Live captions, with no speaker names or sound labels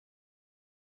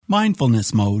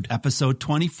Mindfulness Mode, episode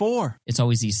 24. It's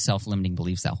always these self-limiting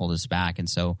beliefs that hold us back. And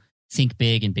so think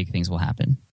big and big things will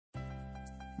happen.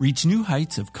 Reach new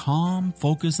heights of calm,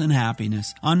 focus, and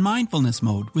happiness on Mindfulness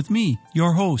Mode with me,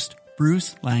 your host,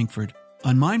 Bruce Langford.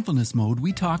 On Mindfulness Mode,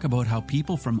 we talk about how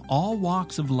people from all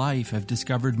walks of life have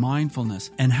discovered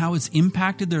mindfulness and how it's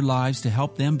impacted their lives to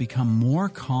help them become more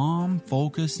calm,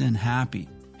 focused, and happy.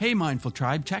 Hey, Mindful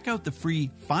Tribe, check out the free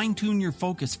Fine Tune Your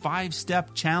Focus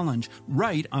 5-Step Challenge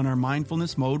right on our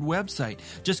Mindfulness Mode website.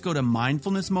 Just go to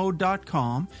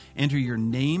mindfulnessmode.com, enter your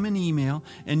name and email,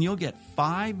 and you'll get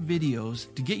 5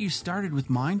 videos to get you started with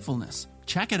mindfulness.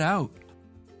 Check it out.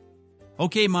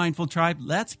 Okay, Mindful Tribe,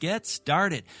 let's get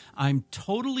started. I'm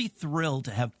totally thrilled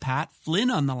to have Pat Flynn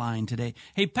on the line today.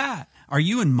 Hey, Pat, are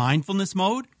you in mindfulness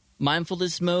mode?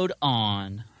 Mindfulness mode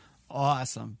on.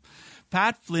 Awesome.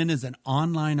 Pat Flynn is an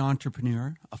online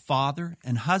entrepreneur, a father,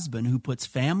 and husband who puts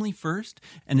family first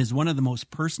and is one of the most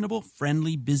personable,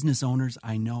 friendly business owners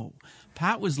I know.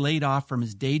 Pat was laid off from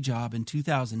his day job in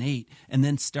 2008 and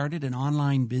then started an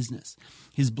online business.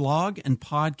 His blog and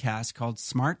podcast called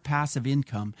Smart Passive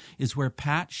Income is where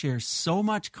Pat shares so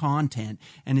much content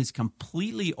and is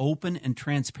completely open and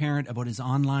transparent about his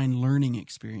online learning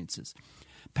experiences.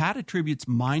 Pat attributes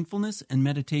mindfulness and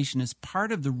meditation as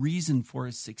part of the reason for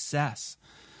his success.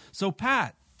 So,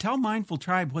 Pat, tell Mindful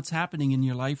Tribe what's happening in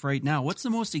your life right now. What's the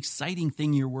most exciting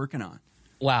thing you're working on?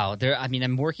 Wow.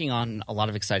 I'm working on a lot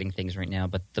of exciting things right now,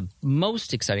 but the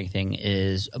most exciting thing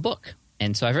is a book.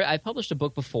 And so I've published a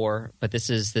book before, but this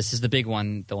is the big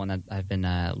one, the one that I've been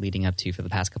leading up to for the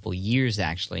past couple of years,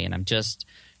 actually. And I'm just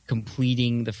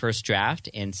completing the first draft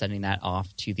and sending that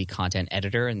off to the content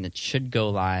editor, and it should go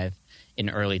live in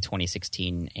early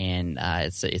 2016, and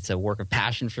it's a work of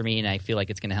passion for me, and I feel like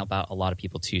it's going to help out a lot of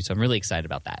people too. So I'm really excited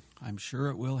about that. I'm sure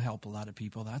it will help a lot of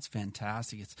people. That's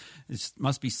fantastic. It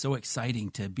must be so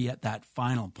exciting to be at that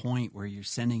final point where you're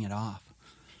sending it off.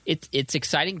 It's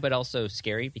exciting, but also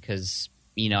scary because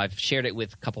I've shared it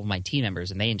with a couple of my team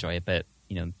members, and they enjoy it, but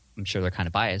I'm sure they're kind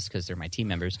of biased because they're my team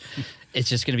members. It's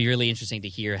just going to be really interesting to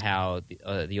hear how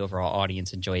the overall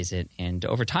audience enjoys it, and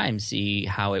over time see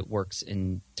how it works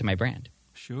into my brand.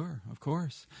 Sure, of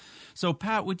course. So,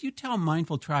 Pat, would you tell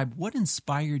Mindful Tribe what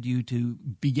inspired you to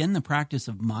begin the practice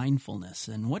of mindfulness,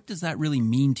 and what does that really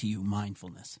mean to you,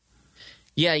 mindfulness?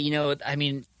 Yeah,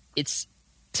 it's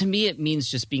to me it means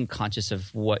just being conscious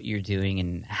of what you're doing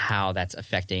and how that's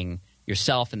affecting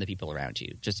yourself and the people around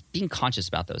you, just being conscious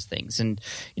about those things. And,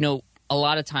 a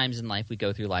lot of times in life we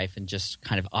go through life in just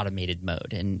kind of automated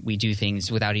mode, and we do things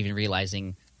without even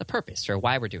realizing the purpose or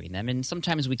why we're doing them. And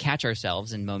sometimes we catch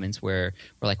ourselves in moments where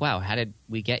we're like, wow, how did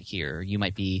we get here? You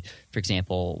might be, for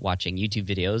example, watching YouTube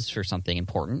videos for something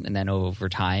important, and then over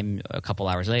time, a couple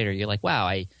hours later, you're like, wow,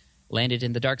 I landed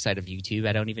in the dark side of YouTube.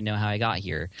 I don't even know how I got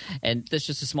here. And that's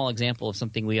just a small example of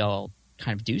something we all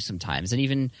kind of do sometimes. And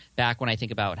even back when I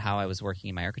think about how I was working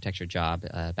in my architecture job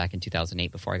back in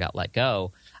 2008 before I got let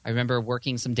go, I remember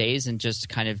working some days and just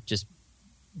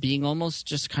being almost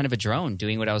just kind of a drone,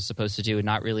 doing what I was supposed to do and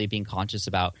not really being conscious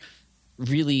about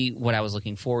really what I was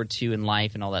looking forward to in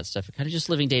life and all that stuff. Kind of just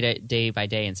living day by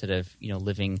day instead of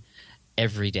living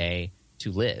every day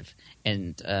to live.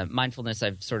 And mindfulness,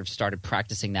 I've sort of started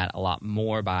practicing that a lot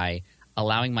more by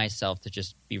allowing myself to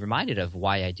just be reminded of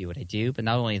why I do what I do. But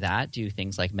not only that, do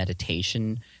things like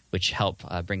meditation, which help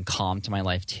bring calm to my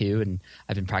life too. And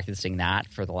I've been practicing that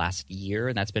for the last year,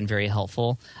 and that's been very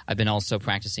helpful. I've been also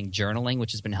practicing journaling,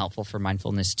 which has been helpful for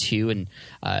mindfulness too. And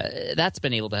that's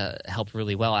been able to help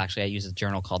really well. Actually, I use a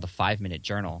journal called the 5-Minute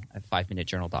Journal at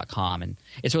 5minutejournal.com. And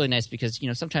it's really nice because,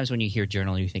 sometimes when you hear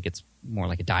journal, you think it's more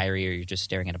like a diary or you're just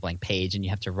staring at a blank page and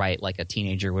you have to write like a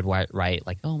teenager would write,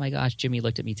 like, oh my gosh, Jimmy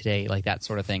looked at me today, like that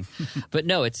sort of thing. But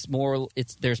no,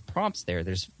 there's prompts there.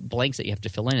 There's blanks that you have to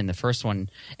fill in. And the first one,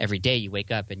 every day you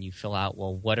wake up and you fill out,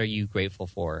 well, what are you grateful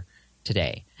for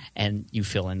today? And you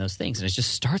fill in those things. And it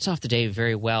just starts off the day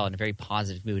very well in a very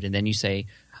positive mood. And then you say,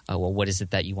 well, what is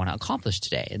it that you want to accomplish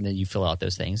today? And then you fill out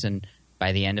those things. And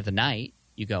by the end of the night,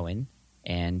 you go in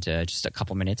and just a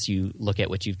couple minutes, you look at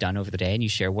what you've done over the day and you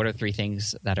share what are 3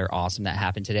 things that are awesome that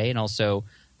happened today. And also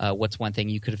what's one thing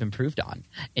you could have improved on.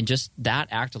 And just that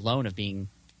act alone of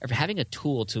having a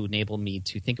tool to enable me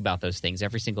to think about those things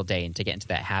every single day and to get into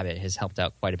that habit has helped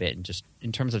out quite a bit, and just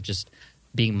in terms of just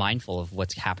being mindful of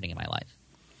what's happening in my life.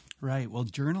 Right. Well,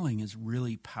 journaling is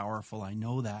really powerful. I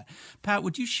know that. Pat,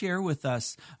 would you share with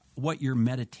us what your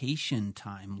meditation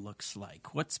time looks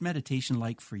like? What's meditation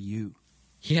like for you?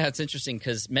 Yeah, it's interesting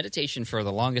because meditation for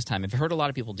the longest time, I've heard a lot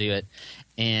of people do it.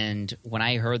 And when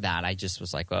I heard that, I just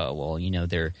was like, oh, well,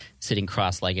 they're sitting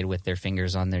cross-legged with their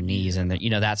fingers on their knees and,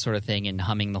 that sort of thing and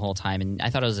humming the whole time. And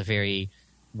I thought it was a very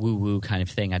woo-woo kind of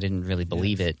thing. I didn't really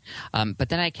believe it. But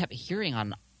then I kept hearing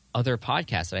on other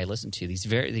podcasts that I listened to, these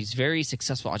very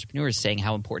successful entrepreneurs saying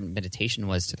how important meditation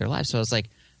was to their lives. So I was like,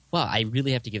 well, I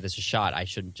really have to give this a shot. I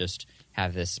shouldn't just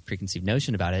have this preconceived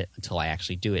notion about it until I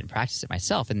actually do it and practice it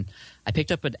myself. And I picked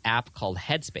up an app called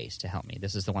Headspace to help me.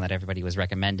 This is the one that everybody was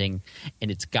recommending, and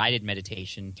it's guided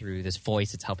meditation through this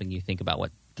voice. It's helping you think about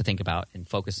what to think about and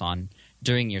focus on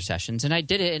during your sessions. And I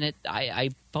did it, and I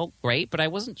felt great, but I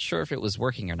wasn't sure if it was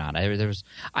working or not.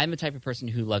 I'm the type of person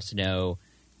who loves to know,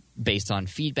 based on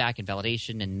feedback and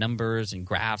validation and numbers and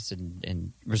graphs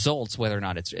and results, whether or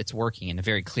not it's working in a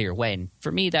very clear way. And for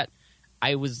me, that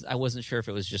I wasn't sure if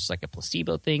it was just like a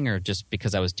placebo thing or just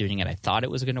because I was doing it, I thought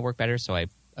it was going to work better, so I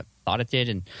thought it did.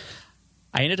 And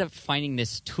I ended up finding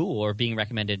this tool or being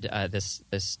recommended this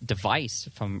device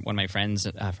from one of my friends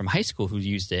from high school who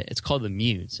used it. It's called the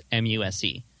Muse,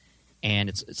 M-U-S-E, and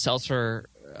it sells for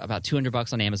about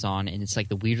 $200 on Amazon, and it's like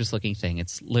the weirdest looking thing.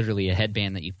 It's literally a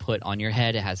headband that you put on your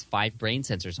head. It has 5 brain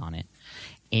sensors on it,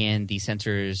 and these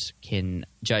sensors can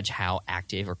judge how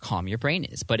active or calm your brain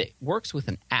is. But it works with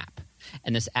an app,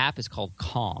 and this app is called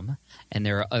Calm, and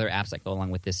there are other apps that go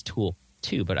along with this tool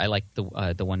too, but I like the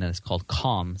one that's called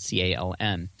Calm,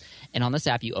 C-A-L-M. And on this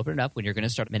app, you open it up when you're going to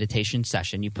start a meditation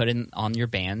session. You put in on your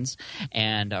bands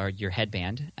or your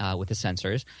headband with the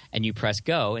sensors, and you press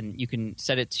go, and you can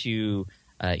set it to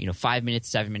 5 minutes,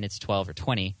 7 minutes, 12, or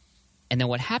 20. And then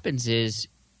what happens is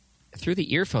through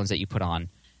the earphones that you put on,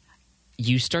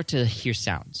 you start to hear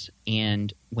sounds.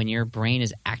 And when your brain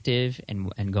is active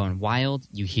and going wild,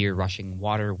 you hear rushing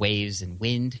water, waves, and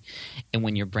wind. And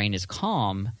when your brain is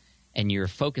calm and you're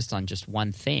focused on just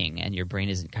one thing and your brain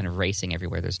isn't kind of racing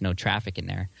everywhere, there's no traffic in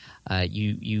there,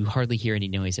 you hardly hear any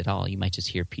noise at all. You might just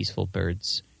hear peaceful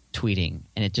birds tweeting,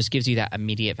 and it just gives you that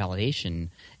immediate validation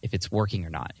if it's working or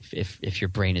not, if your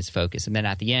brain is focused. And then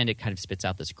at the end, it kind of spits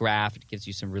out this graph. It gives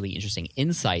you some really interesting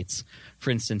insights.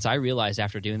 For instance, I realized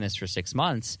after doing this for 6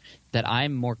 months that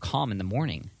I'm more calm in the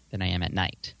morning than I am at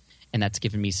night, and that's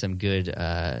given me some good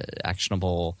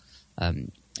actionable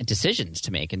decisions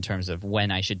to make in terms of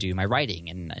when I should do my writing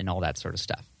and all that sort of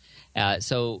stuff.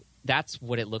 So that's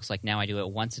what it looks like now. I do it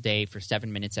once a day for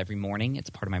 7 minutes every morning.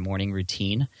 It's part of my morning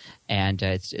routine, and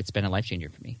it's been a life changer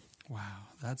for me. Wow,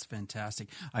 that's fantastic.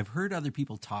 I've heard other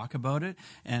people talk about it,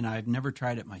 and I've never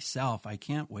tried it myself. I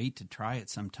can't wait to try it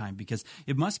sometime because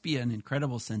it must be an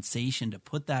incredible sensation to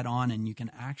put that on, and you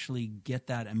can actually get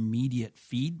that immediate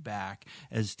feedback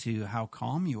as to how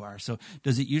calm you are. So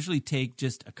does it usually take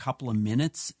just a couple of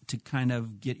minutes to kind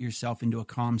of get yourself into a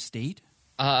calm state?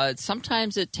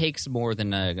 Sometimes it takes more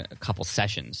than a couple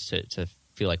sessions to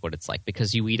feel like what it's like,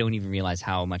 because we don't even realize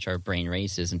how much our brain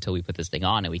races until we put this thing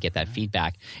on and we get that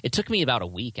feedback. It took me about a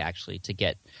week actually to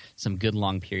get some good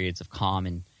long periods of calm,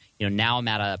 and now I'm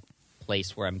at a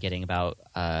place where I'm getting about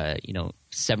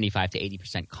 75 to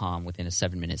 80% calm within a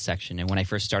 7-minute section. And when I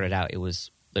first started out, it was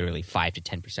literally 5 to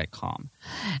 10% calm,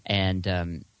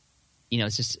 and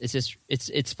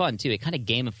it's fun too. It kind of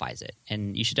gamifies it,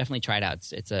 and you should definitely try it out.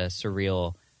 It's a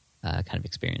surreal kind of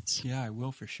experience. Yeah, I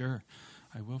will for sure.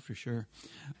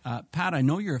 Pat, I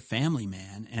know you're a family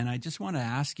man, and I just want to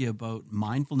ask you about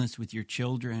mindfulness with your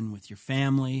children, with your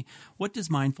family. What does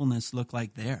mindfulness look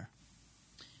like there?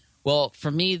 Well,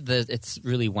 for me, it's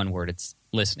really one word. It's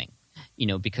listening.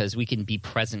 Because we can be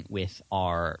present with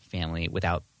our family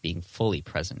without being fully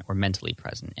present or mentally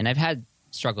present. And I've had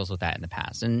struggles with that in the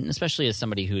past, and especially as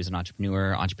somebody who is an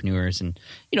entrepreneurs, and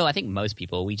I think most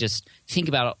people, we just think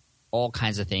about all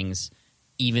kinds of things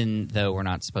even though we're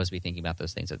not supposed to be thinking about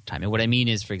those things at the time. And what I mean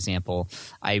is, for example,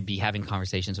 I'd be having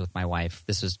conversations with my wife.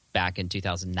 This was back in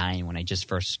 2009 when I just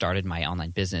first started my online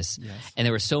business. Yes. And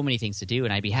there were so many things to do,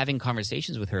 and I'd be having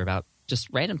conversations with her about just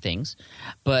random things,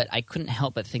 but I couldn't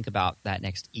help but think about that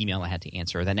next email I had to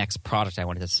answer, or the next product I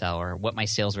wanted to sell, or what my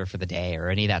sales were for the day, or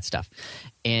any of that stuff.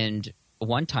 And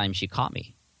one time she caught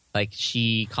me.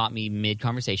 She caught me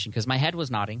mid-conversation because my head was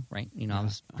nodding, right? I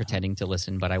was pretending to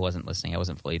listen, but I wasn't listening. I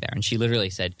wasn't fully there. And she literally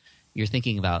said, "You're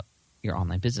thinking about your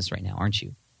online business right now, aren't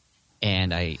you?"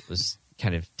 And I was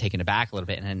kind of taken aback a little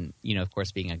bit. And then, of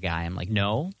course, being a guy, I'm like,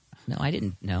 no, I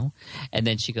didn't know. And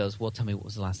then she goes, "Well, tell me, what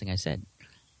was the last thing I said?"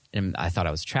 And I thought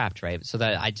I was trapped, right? So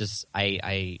that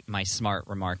my smart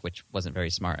remark, which wasn't very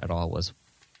smart at all, was,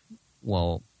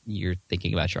 "Well, you're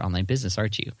thinking about your online business,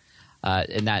 aren't you?"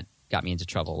 And that got me into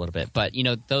trouble a little bit. But,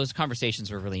 those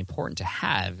conversations were really important to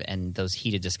have, and those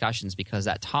heated discussions, because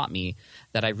that taught me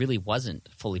that I really wasn't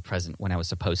fully present when I was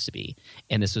supposed to be.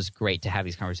 And this was great to have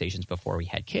these conversations before we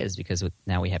had kids, because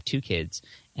now we have 2 kids,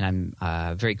 and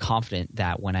I'm very confident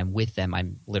that when I'm with them,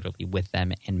 I'm literally with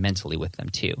them and mentally with them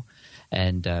too.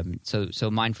 And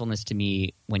so mindfulness to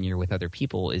me, when you're with other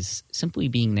people, is simply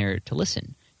being there to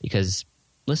listen, because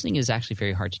listening is actually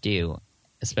very hard to do,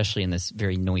 especially in this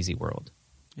very noisy world.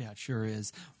 Yeah, it sure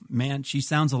is. Man, she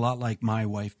sounds a lot like my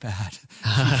wife, Pat.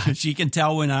 She can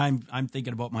tell when I'm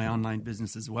thinking about my online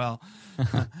business as well.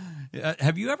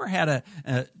 Have you ever had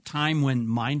a time when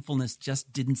mindfulness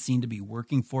just didn't seem to be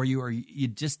working for you, or you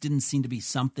just didn't seem to be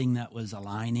something that was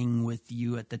aligning with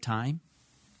you at the time?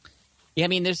 Yeah, I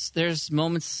mean, there's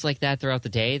moments like that throughout the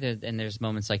day, and there's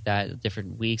moments like that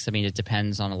different weeks. I mean, it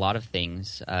depends on a lot of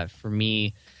things. For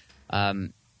me,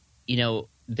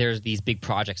 there's these big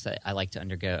projects that I like to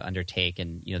undertake,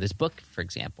 and this book, for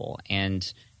example.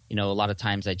 And a lot of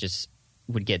times I just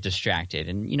would get distracted,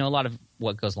 and a lot of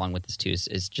what goes along with this too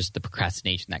is just the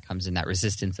procrastination that comes in, that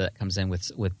resistance that comes in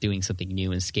with doing something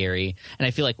new and scary. And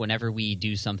I feel like whenever we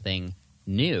do something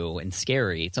new and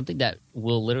scary, something that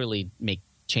will literally make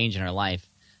change in our life,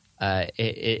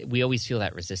 we always feel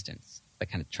that resistance that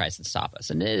kind of tries to stop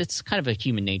us. And it's kind of a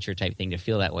human nature type thing to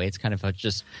feel that way. It's kind of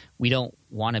just, we don't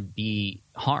want to be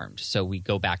harmed, so we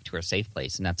go back to our safe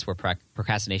place, and that's where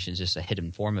procrastination is just a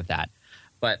hidden form of that.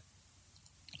 But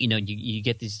you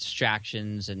get these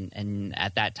distractions, and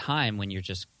at that time when you're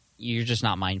just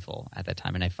not mindful at that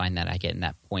time. And I find that I get in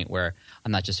that point where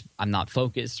I'm not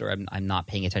focused, or I'm not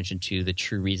paying attention to the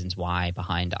true reasons why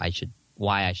I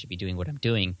should be doing what I'm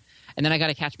doing. And then I got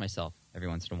to catch myself every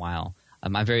once in a while.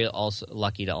 I'm very also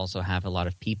lucky to also have a lot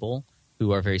of people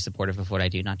who are very supportive of what I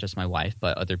do, not just my wife,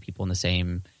 but other people in the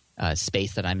same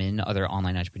space that I'm in, other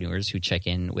online entrepreneurs who check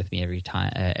in with me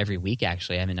every week.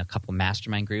 Actually, I'm in a couple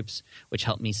mastermind groups, which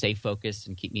help me stay focused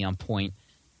and keep me on point.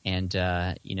 And,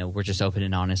 we're just open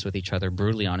and honest with each other,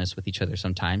 brutally honest with each other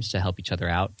sometimes, to help each other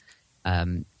out.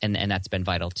 And that's been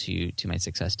vital to my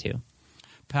success too.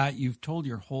 Pat, you've told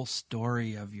your whole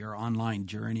story of your online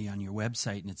journey on your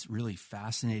website, and it's really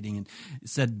fascinating. And it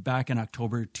said back in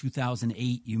October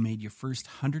 2008, you made your first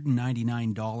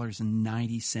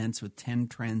 $199.90 with 10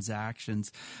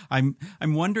 transactions. I'm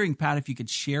wondering, Pat, if you could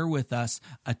share with us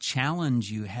a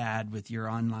challenge you had with your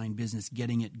online business,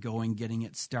 getting it going, getting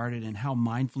it started, and how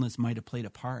mindfulness might have played a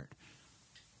part.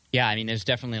 Yeah, I mean, there's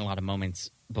definitely a lot of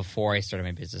moments before I started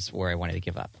my business where I wanted to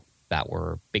give up, that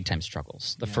were big-time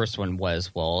struggles. The first one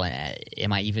was,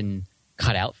 am I even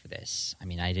cut out for this? I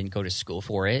mean, I didn't go to school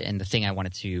for it, and the thing I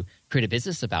wanted to create a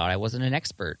business about, I wasn't an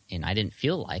expert in. I didn't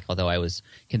feel like, although I was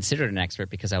considered an expert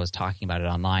because I was talking about it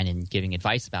online and giving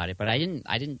advice about it, but I didn't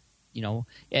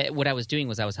what I was doing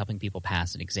was I was helping people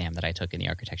pass an exam that I took in the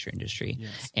architecture industry.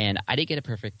 Yes. And I didn't get a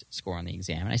perfect score on the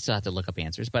exam, and I still had to look up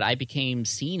answers, but I became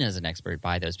seen as an expert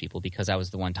by those people because I was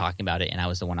the one talking about it, and I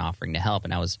was the one offering to help,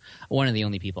 and I was one of the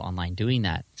only people online doing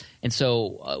that. And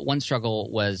so one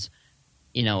struggle was,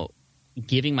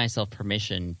 giving myself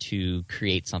permission to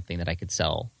create something that I could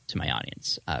sell to my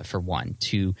audience, for one,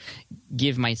 to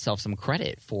give myself some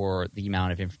credit for the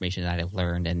amount of information that I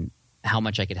learned and how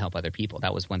much I could help other people.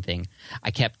 That was one thing.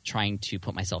 I kept trying to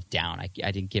put myself down. I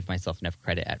didn't give myself enough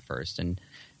credit at first. And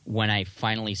when I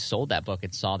finally sold that book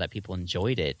and saw that people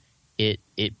enjoyed it, it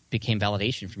became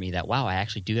validation for me that, wow, I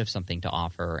actually do have something to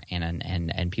offer,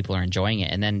 and people are enjoying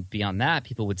it. And then beyond that,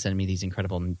 people would send me these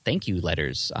incredible thank you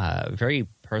letters, very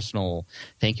personal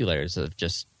thank you letters of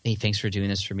just, hey, thanks for doing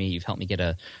this for me. You've helped me get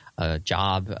a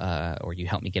job, or you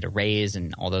helped me get a raise,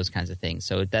 and all those kinds of things.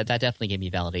 So that definitely gave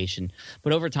me validation.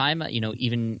 But over time,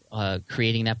 even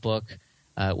creating that book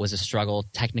was a struggle.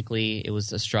 Technically, it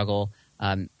was a struggle.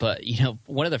 But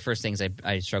one of the first things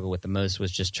I struggled with the most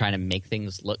was just trying to make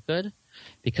things look good,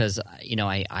 because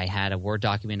I had a Word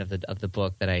document of the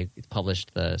book that I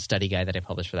published, the study guide that I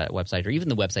published for that website, or even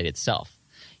the website itself.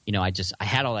 I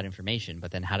had all that information,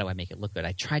 but then how do I make it look good?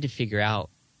 I tried to figure out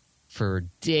for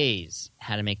days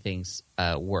how to make things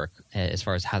work as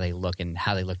far as how they look and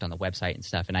how they looked on the website and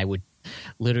stuff. And I would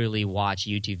literally watch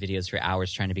YouTube videos for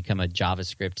hours trying to become a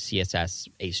JavaScript, CSS,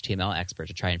 HTML expert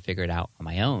to try and figure it out on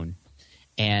my own.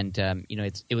 And,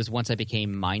 it was once I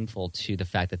became mindful to the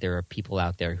fact that there are people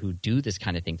out there who do this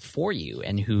kind of thing for you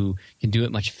and who can do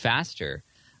it much faster,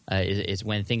 is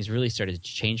when things really started to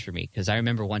change for me. Because I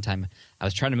remember one time I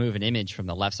was trying to move an image from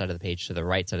the left side of the page to the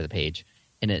right side of the page,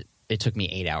 and it took me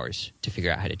 8 hours to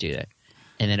figure out how to do that.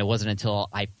 And then it wasn't until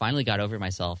I finally got over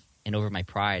myself and over my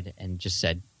pride and just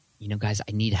said, guys,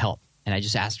 I need help. And I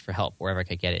just asked for help wherever I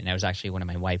could get it. And I was actually one of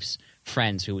my wife's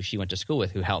friends who she went to school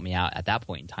with who helped me out at that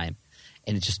point in time.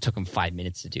 And it just took them 5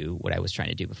 minutes to do what I was trying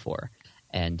to do before.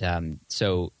 And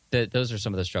so those are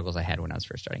some of the struggles I had when I was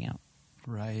first starting out.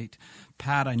 Right.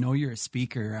 Pat, I know you're a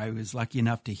speaker. I was lucky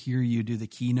enough to hear you do the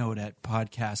keynote at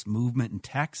Podcast Movement in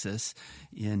Texas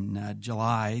in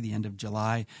July, the end of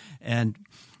July. And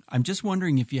I'm just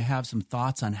wondering if you have some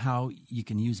thoughts on how you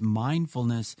can use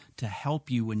mindfulness to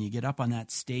help you when you get up on that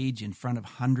stage in front of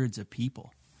hundreds of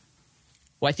people.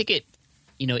 Well, I think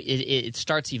it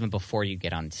starts even before you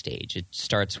get on stage. It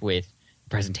starts with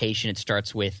presentation. It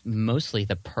starts with mostly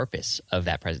the purpose of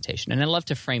that presentation. And I love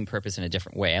to frame purpose in a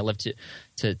different way. I love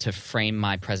to frame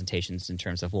my presentations in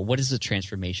terms of, well, what is the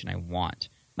transformation I want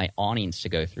my audience to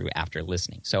go through after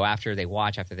listening? So after they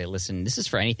watch, after they listen, this is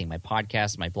for anything, my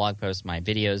podcast, my blog posts, my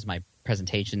videos, my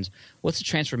presentations, what's the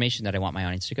transformation that I want my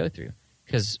audience to go through?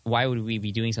 Because why would we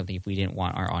be doing something if we didn't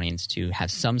want our audience to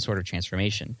have some sort of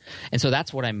transformation? And so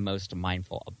that's what I'm most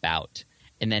mindful about.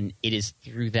 And then it is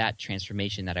through that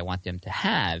transformation that I want them to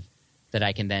have that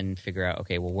I can then figure out,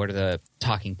 okay, well, what are the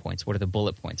talking points? What are the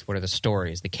bullet points? What are the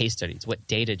stories, the case studies? What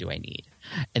data do I need?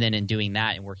 And then in doing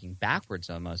that and working backwards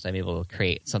almost, I'm able to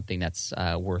create something that's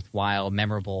worthwhile,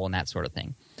 memorable, and that sort of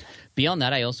thing. Beyond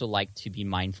that, I also like to be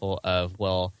mindful of,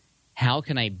 well, how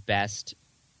can I best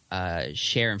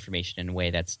share information in a way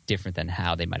that's different than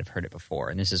how they might have heard it before?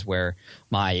 And this is where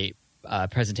my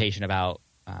presentation about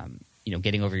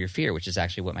getting over your fear, which is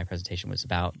actually what my presentation was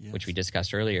about, yes, which we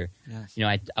discussed earlier.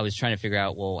 Yes. I was trying to figure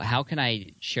out, well, how can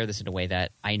I share this in a way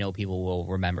that I know people will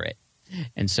remember it?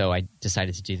 And so I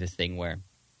decided to do this thing where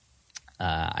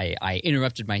I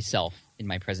interrupted myself in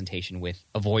my presentation with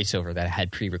a voiceover that I had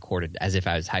pre-recorded as if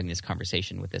I was having this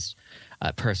conversation with this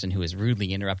person who was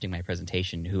rudely interrupting my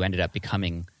presentation, who ended up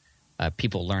becoming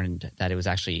people learned that it was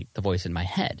actually the voice in my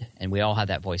head. And we all had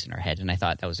that voice in our head. And I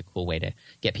thought that was a cool way to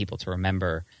get people to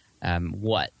remember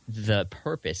what the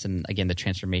purpose and, again, the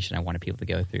transformation I wanted people to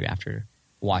go through after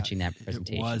watching that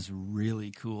presentation. It was really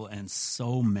cool and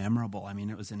so memorable. I mean,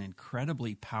 it was an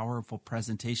incredibly powerful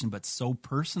presentation, but so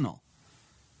personal.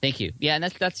 Thank you. Yeah, and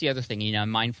that's the other thing. I'm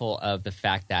mindful of the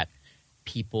fact that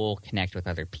people connect with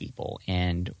other people.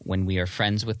 And when we are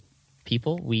friends with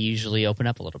people, we usually open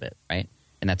up a little bit, right?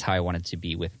 And that's how I wanted to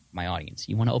be with my audience.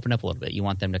 You want to open up a little bit. You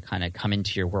want them to kind of come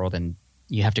into your world, and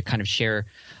you have to kind of share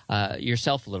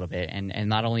yourself a little bit, and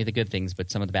not only the good things,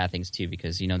 but some of the bad things too,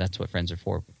 because that's what friends are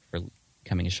for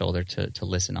coming a shoulder to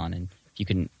listen on. And if you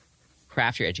can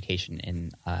craft your education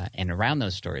and around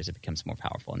those stories, it becomes more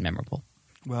powerful and memorable.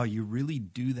 Well, you really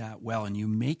do that well, and you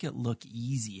make it look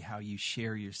easy how you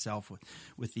share yourself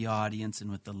with the audience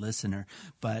and with the listener.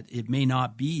 But it may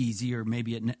not be easy, or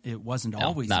maybe it wasn't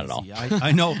always not easy.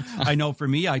 At all. I know for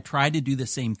me, I try to do the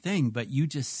same thing, but you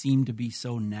just seem to be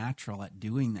so natural at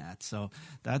doing that. So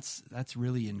that's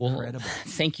really incredible. Well,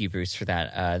 thank you, Bruce, for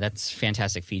that. That's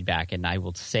fantastic feedback, and I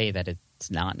will say that it's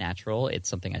not natural. It's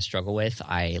something I struggle with.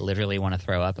 I literally want to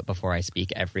throw up before I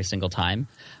speak every single time.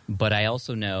 But I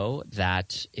also know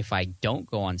that if I don't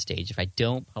go on stage, if I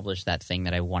don't publish that thing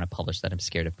that I want to publish that I'm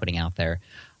scared of putting out there,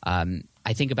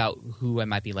 I think about who I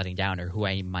might be letting down or who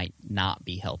I might not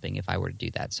be helping if I were to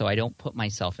do that. So I don't put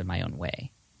myself in my own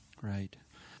way. Right.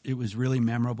 It was really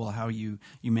memorable how you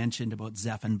mentioned about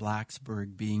Zephan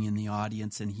Blacksburg being in the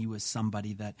audience, and he was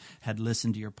somebody that had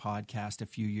listened to your podcast a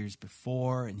few years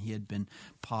before, and he had been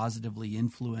positively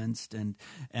influenced. And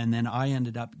then I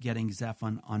ended up getting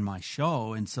Zephan on my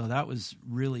show, and so that was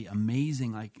really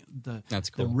amazing, like That's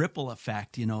cool. The ripple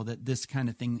effect, that this kind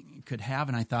of thing could have.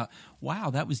 And I thought, wow,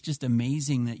 that was just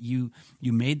amazing that you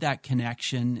made that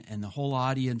connection, and the whole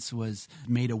audience was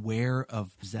made aware of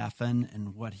Zephan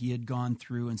and what he had gone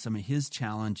through and some of his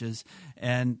challenges.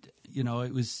 And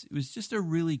it was just a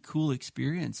really cool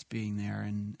experience being there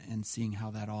and seeing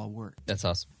how that all worked. That's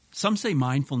awesome. Some say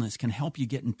mindfulness can help you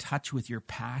get in touch with your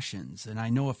passions. And I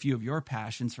know a few of your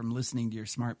passions from listening to your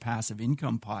Smart Passive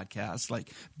Income podcast,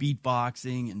 like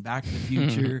beatboxing and Back to the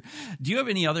Future. Do you have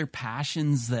any other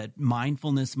passions that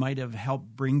mindfulness might have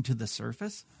helped bring to the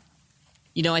surface?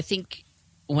 I think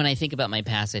when I think about my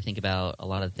past, I think about a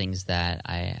lot of things that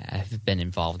I have been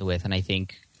involved with. And I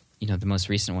think, the most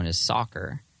recent one is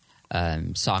soccer.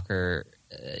 Soccer,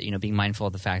 being mindful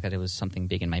of the fact that it was something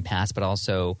big in my past, but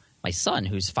also my son,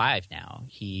 who's 5 now,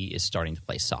 he is starting to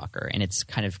play soccer. And it's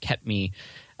kind of kept me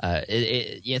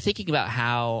thinking about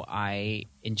how I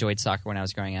enjoyed soccer when I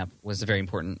was growing up was very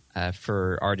important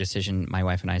for our decision, my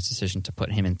wife and I's decision to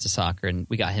put him into soccer. And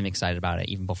we got him excited about it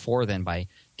even before then by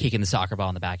kicking the soccer ball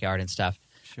in the backyard and stuff.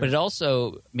 Sure. But it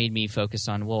also made me focus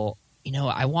on, well,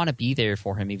 I want to be there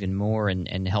for him even more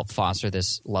and help foster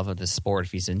this love of the sport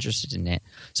if he's interested in it.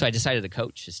 So I decided to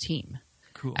coach his team,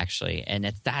 Cool. actually,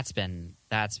 and that's been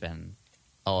an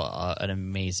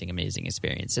amazing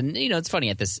experience. And it's funny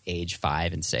at this age,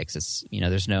 5 and 6, it's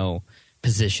there's no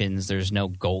positions, there's no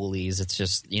goalies. It's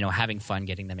just having fun,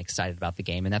 getting them excited about the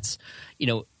game, and that's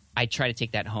I try to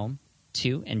take that home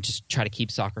too, and just try to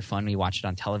keep soccer fun. We watch it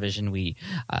on television. We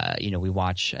we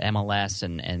watch MLS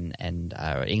and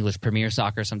English Premier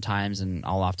Soccer sometimes, and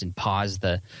I'll often pause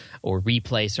or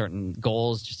replay certain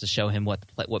goals just to show him what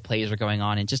plays are going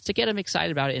on, and just to get him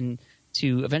excited about it, and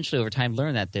to eventually over time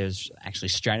learn that there's actually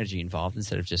strategy involved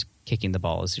instead of just kicking the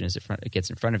ball as soon as it gets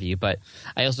in front of you. But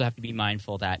I also have to be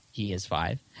mindful that he is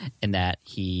 5 and that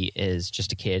he is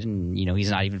just a kid, and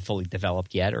he's not even fully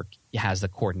developed yet or has the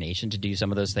coordination to do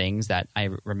some of those things that I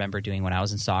remember doing when I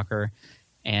was in soccer.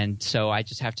 And so I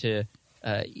just have to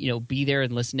be there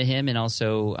and listen to him, and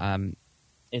also I'm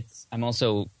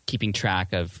also keeping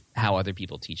track of how other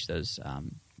people teach those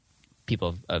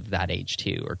people of that age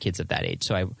too, or kids of that age.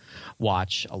 So I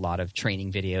watch a lot of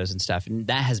training videos and stuff, and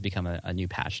that has become a new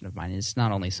passion of mine. It's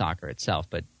not only soccer itself,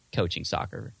 but coaching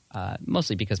soccer,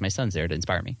 mostly because my son's there to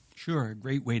inspire me. Sure, a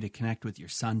great way to connect with your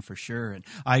son for sure. And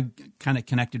I kind of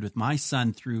connected with my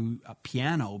son through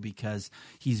piano because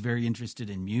he's very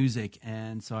interested in music,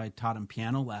 and so I taught him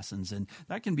piano lessons, and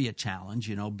that can be a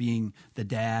challenge, being the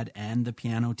dad and the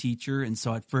piano teacher. And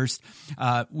so at first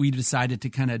we decided to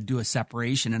kind of do a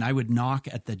separation, and I would knock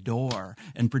at the door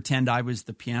and pretend I was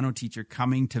the piano teacher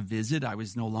coming to visit. I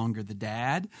was no longer the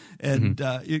dad, and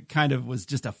it kind of was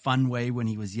just a fun way when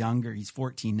he was younger. He's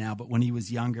 14 now, but when he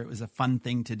was younger, it was a fun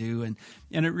thing to do. And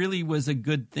it really was a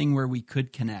good thing where we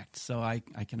could connect. So I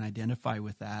can identify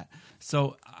with that.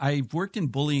 So I've worked in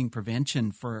bullying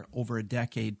prevention for over a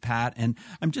decade, Pat, and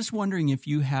I'm just wondering if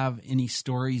you have any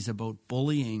stories about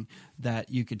bullying that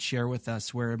you could share with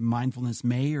us where mindfulness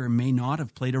may or may not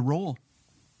have played a role.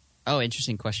 Oh,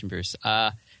 interesting question, Bruce.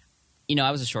 I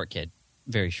was a short kid,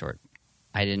 very short.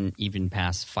 I didn't even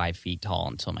pass 5 feet tall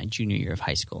until my junior year of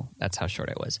high school. That's how short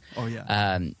I was. Oh,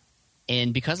 yeah.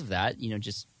 And because of that,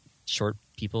 just short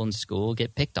people in school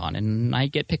get picked on, and I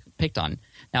get picked on.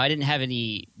 Now, I didn't have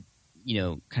any,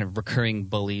 kind of recurring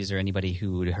bullies or anybody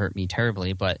who would hurt me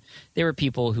terribly, but there were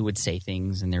people who would say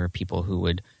things, and there were people who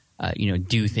would,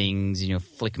 do things,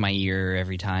 flick my ear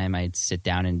every time I'd sit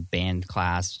down in band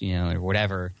class, or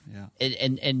whatever. Yeah.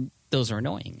 And those are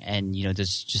annoying, and,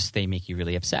 they make you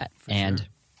really upset. For and,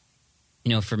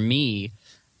 sure. For me,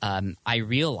 I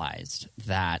realized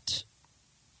that,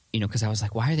 because I was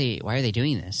like, why are they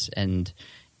doing this? And,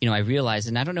 I realized,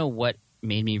 and I don't know what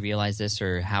made me realize this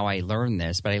or how I learned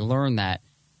this, but I learned that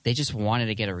they just wanted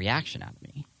to get a reaction out of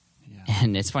me. Yeah.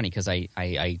 And it's funny because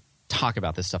I talk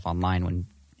about this stuff online when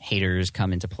haters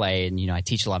come into play, and, I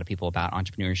teach a lot of people about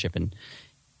entrepreneurship, and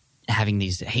having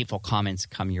these hateful comments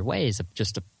come your way is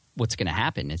just what's going to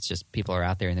happen. It's just people are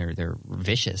out there and they're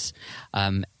vicious.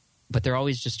 But they're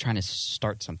always just trying to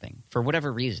start something for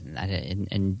whatever reason.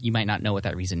 And you might not know what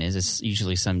that reason is. It's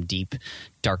usually some deep,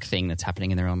 dark thing that's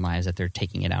happening in their own lives that they're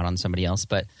taking it out on somebody else.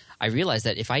 But I realized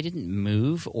that if I didn't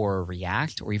move or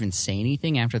react or even say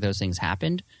anything after those things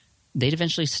happened, they'd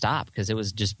eventually stop because it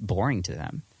was just boring to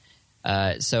them.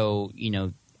 So,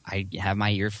 I have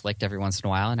my ear flicked every once in a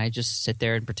while, and I just sit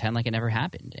there and pretend like it never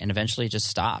happened. And eventually it just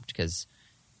stopped because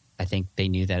I think they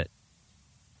knew that it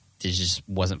just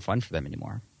wasn't fun for them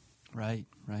anymore. Right,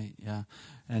 yeah.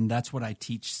 And that's what I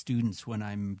teach students when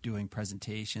I'm doing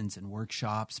presentations and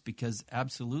workshops, because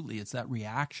absolutely it's that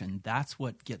reaction. That's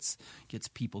what gets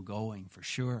people going for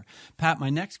sure. Pat, my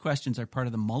next questions are part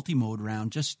of the multi-mode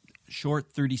round. Just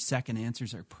short 30-second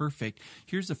answers are perfect.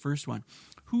 Here's the first one.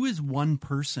 Who is one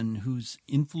person who's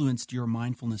influenced your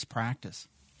mindfulness practice?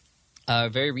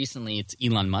 Very recently, it's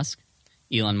Elon Musk.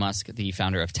 Elon Musk, the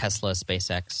founder of Tesla,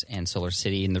 SpaceX, and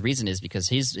SolarCity. And the reason is because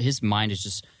his mind is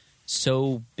just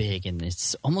so big and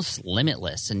it's almost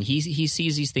limitless, and he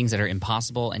sees these things that are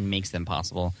impossible and makes them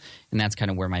possible. And that's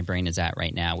kind of where my brain is at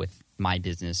right now with my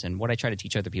business and what I try to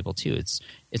teach other people too.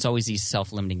 It's always these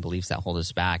self-limiting beliefs that hold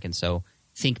us back, and so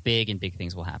think big and big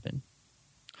things will happen.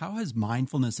 How has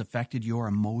mindfulness affected your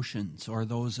emotions or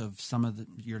those of some of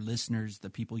your listeners, the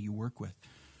people you work with?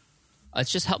 It's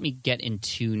just helped me get in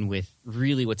tune with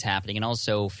really what's happening, and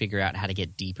also figure out how to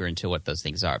get deeper into what those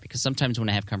things are. Because sometimes when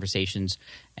I have conversations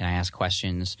and I ask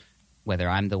questions, whether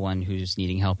I'm the one who's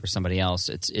needing help or somebody else,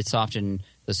 it's often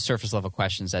the surface level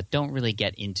questions that don't really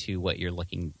get into what you're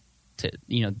looking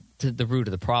to the root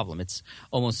of the problem. It's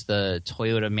almost the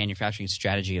Toyota manufacturing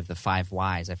strategy of the 5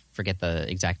 whys. I forget the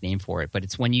exact name for it, but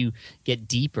it's when you get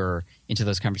deeper into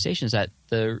those conversations that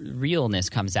the realness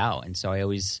comes out. And so I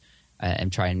always am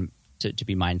trying to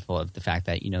be mindful of the fact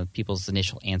that, people's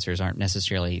initial answers aren't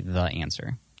necessarily the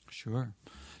answer. Sure.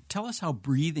 Tell us how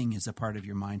breathing is a part of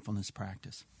your mindfulness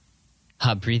practice.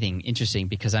 Breathing, interesting,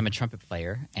 because I'm a trumpet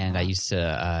player, and I used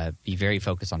to be very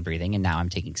focused on breathing, and now I'm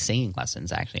taking singing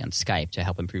lessons actually on Skype to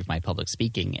help improve my public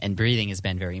speaking, and breathing has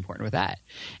been very important with that.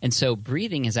 And so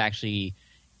breathing is actually,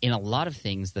 in a lot of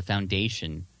things, the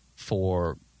foundation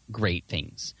for great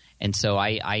things. And so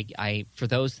I for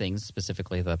those things,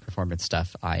 specifically the performance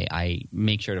stuff, I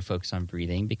make sure to focus on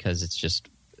breathing because it's just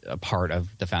a part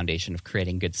of the foundation of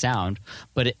creating good sound.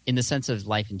 But in the sense of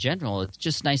life in general, it's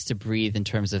just nice to breathe in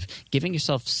terms of giving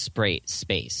yourself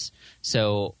space.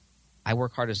 So I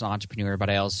work hard as an entrepreneur,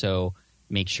 but I also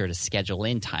make sure to schedule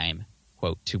in time,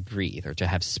 quote, to breathe or to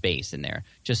have space in there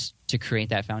just to create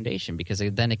that foundation, because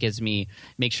then it gives me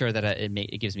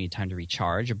it gives me time to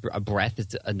recharge. A breath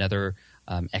is another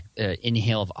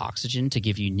inhale of oxygen to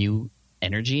give you new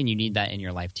energy, and you need that in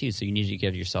your life too. So you need to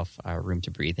give yourself room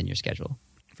to breathe in your schedule.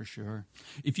 For sure.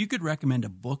 If you could recommend a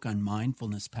book on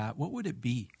mindfulness, Pat, what would it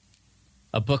be?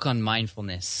 A book on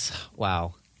mindfulness.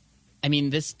 Wow. I mean,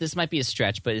 this might be a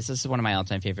stretch, but this is one of my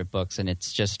all-time favorite books, and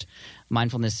it's just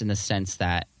mindfulness in the sense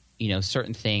that,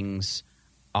 certain things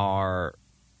are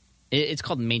 – it's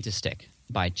called Made to Stick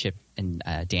by Chip and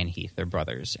Dan Heath. They're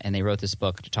brothers, and they wrote this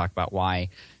book to talk about why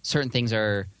certain things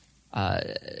are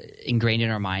ingrained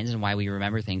in our minds and why we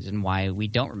remember things and why we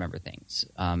don't remember things.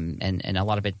 And a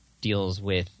lot of it deals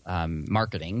with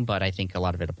marketing, but I think a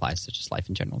lot of it applies to just life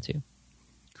in general too.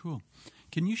 Cool.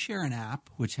 Can you share an app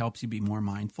which helps you be more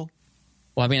mindful?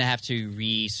 Well, I'm going to have to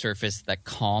resurface the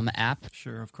Calm app.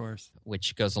 Sure, of course.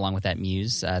 Which goes along with that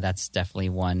Muse. That's definitely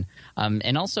one.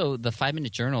 And also the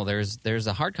 5-Minute Journal, there's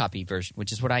a hard copy version,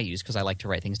 which is what I use because I like to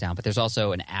write things down, but there's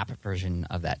also an app version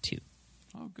of that too.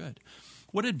 Oh, good.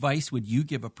 What advice would you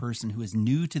give a person who is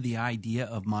new to the idea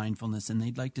of mindfulness and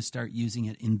they'd like to start using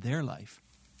it in their life?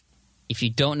 If you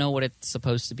don't know what it's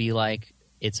supposed to be like,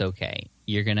 it's okay.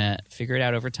 You're going to figure it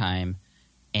out over time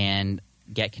and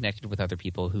get connected with other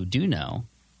people who do know,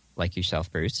 like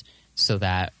yourself, Bruce, so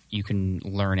that you can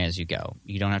learn as you go.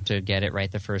 You don't have to get it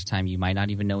right the first time. You might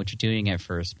not even know what you're doing at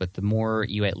first, but the more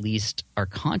you at least are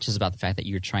conscious about the fact that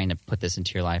you're trying to put this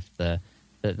into your life, the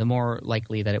more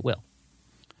likely that it will.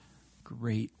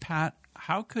 Great. Pat,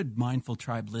 how could Mindful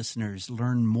Tribe listeners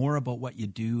learn more about what you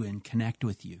do and connect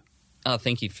with you? Oh,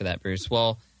 thank you for that, Bruce.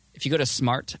 Well, if you go to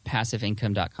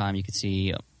smartpassiveincome.com, you can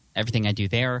see everything I do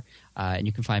there, and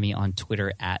you can find me on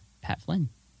Twitter at Pat Flynn.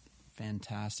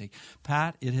 Fantastic.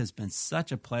 Pat, it has been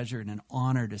such a pleasure and an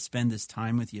honor to spend this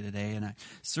time with you today, and I'm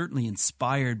certainly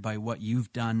inspired by what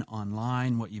you've done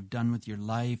online, what you've done with your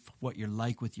life, what you're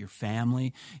like with your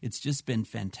family. It's just been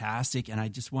fantastic, and I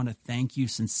just want to thank you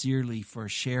sincerely for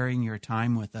sharing your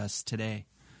time with us today.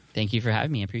 Thank you for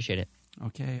having me. I appreciate it.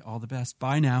 Okay, all the best.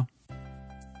 Bye now.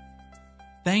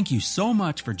 Thank you so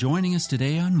much for joining us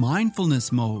today on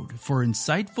Mindfulness Mode. For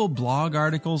insightful blog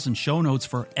articles and show notes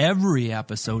for every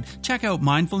episode, check out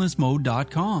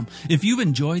mindfulnessmode.com. If you've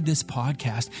enjoyed this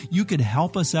podcast, you could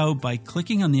help us out by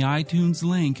clicking on the iTunes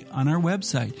link on our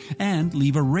website and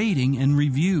leave a rating and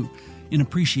review. In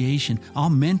appreciation, I'll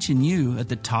mention you at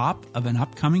the top of an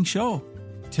upcoming show.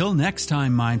 Till next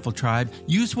time, Mindful Tribe,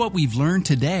 use what we've learned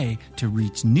today to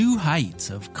reach new heights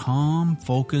of calm,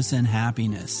 focus, and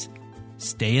happiness.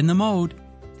 Stay in the mode.